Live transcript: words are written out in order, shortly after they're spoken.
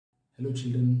Hello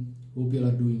children, hope you all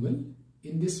are doing well.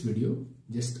 In this video,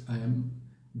 I am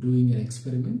doing an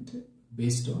experiment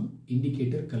based on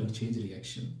indicator color change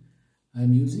reaction. I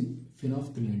am using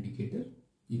phenolphthalein indicator.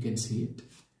 You can see it.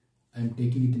 I am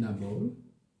taking it in a bowl.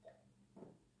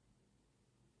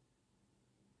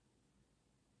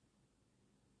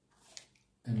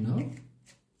 And now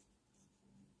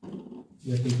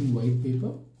we are taking white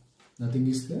paper. Nothing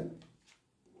is there.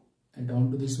 And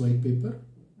onto this white paper,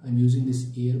 I am using this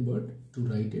earbud to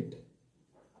write it.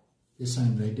 Yes, I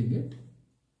am writing it.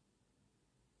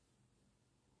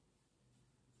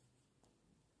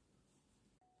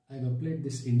 I have applied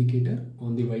this indicator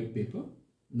on the white paper.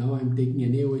 Now I am taking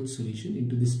NaOH solution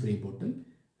into this spray bottle.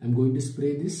 I am going to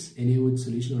spray this NaOH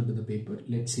solution onto the paper.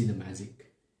 Let's see the magic.